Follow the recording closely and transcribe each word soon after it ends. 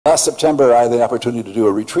Last September, I had the opportunity to do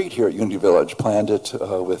a retreat here at Unity Village. Planned it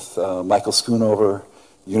with Michael Schoonover,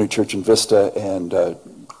 Unity Church in Vista, and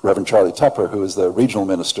Reverend Charlie Tupper, who is the regional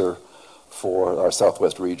minister for our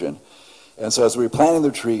Southwest region. And so as we were planning the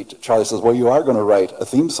retreat, Charlie says, well, you are going to write a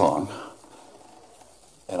theme song.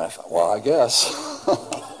 And I thought, well, I guess.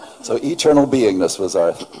 So Eternal Being-ness was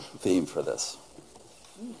our theme for this.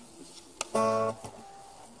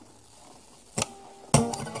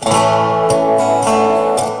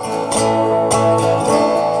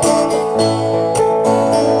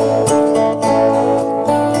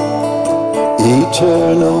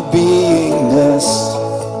 Eternal beingness,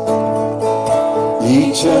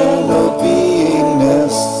 eternal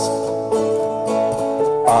beingness,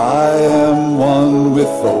 I am one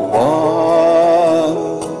with the one.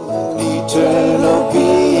 Eternal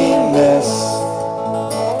beingness,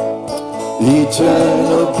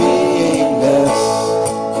 eternal beingness,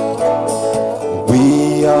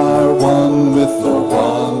 we are one with the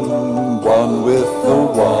one with the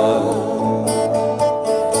one.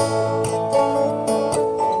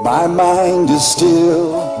 My mind is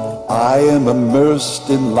still, I am immersed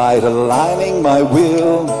in light, aligning my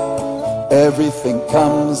will. Everything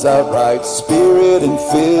comes out right, spirit and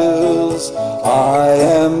fills. I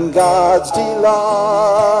am God's delight.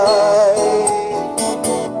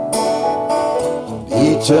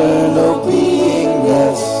 Eternal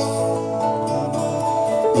beingness,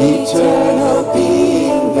 eternal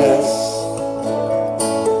beingness,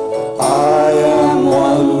 I am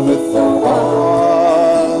one with the one.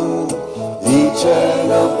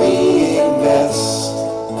 Eternal beingness,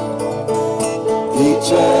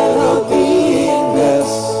 eternal beingness,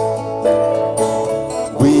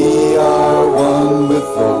 we are one with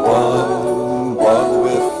the one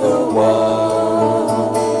with the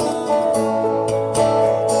one.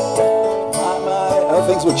 How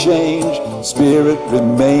things will change, spirit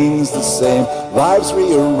remains the same, lives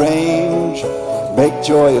rearrange, make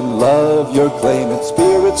joy and love your claim in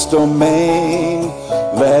spirit's domain.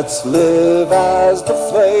 Let's live as the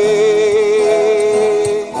flame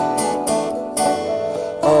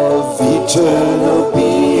of eternal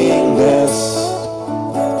beingness,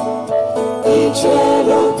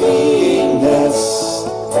 eternal beingness,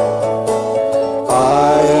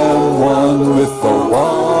 I am one with the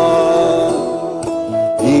one.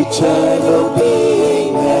 Eternal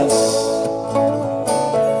beingness,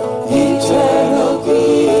 eternal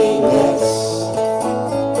beingness,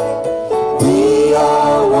 we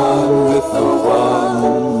are one with the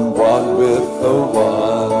one with the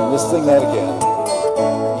one. Let's sing that again.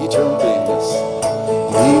 Eternal beingness,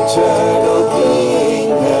 eternal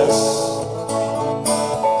beingness,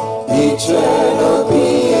 eternal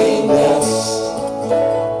beingness,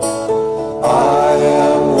 I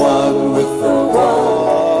am one with the one.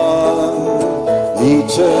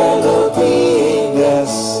 Eternal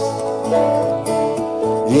beingness,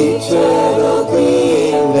 eternal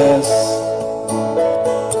beingness,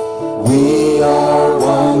 we are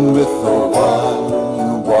one with the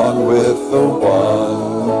one with the one.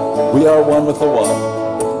 We are one with the one.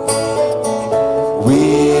 We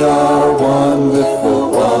are one with the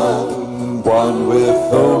one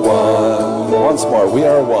with the one. Once more, we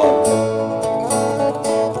are one.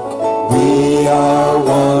 We are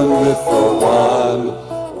one with the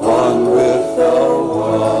one with the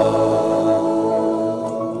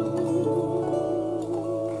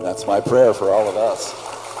one. That's my prayer for all of us.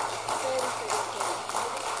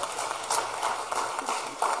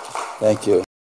 Thank you.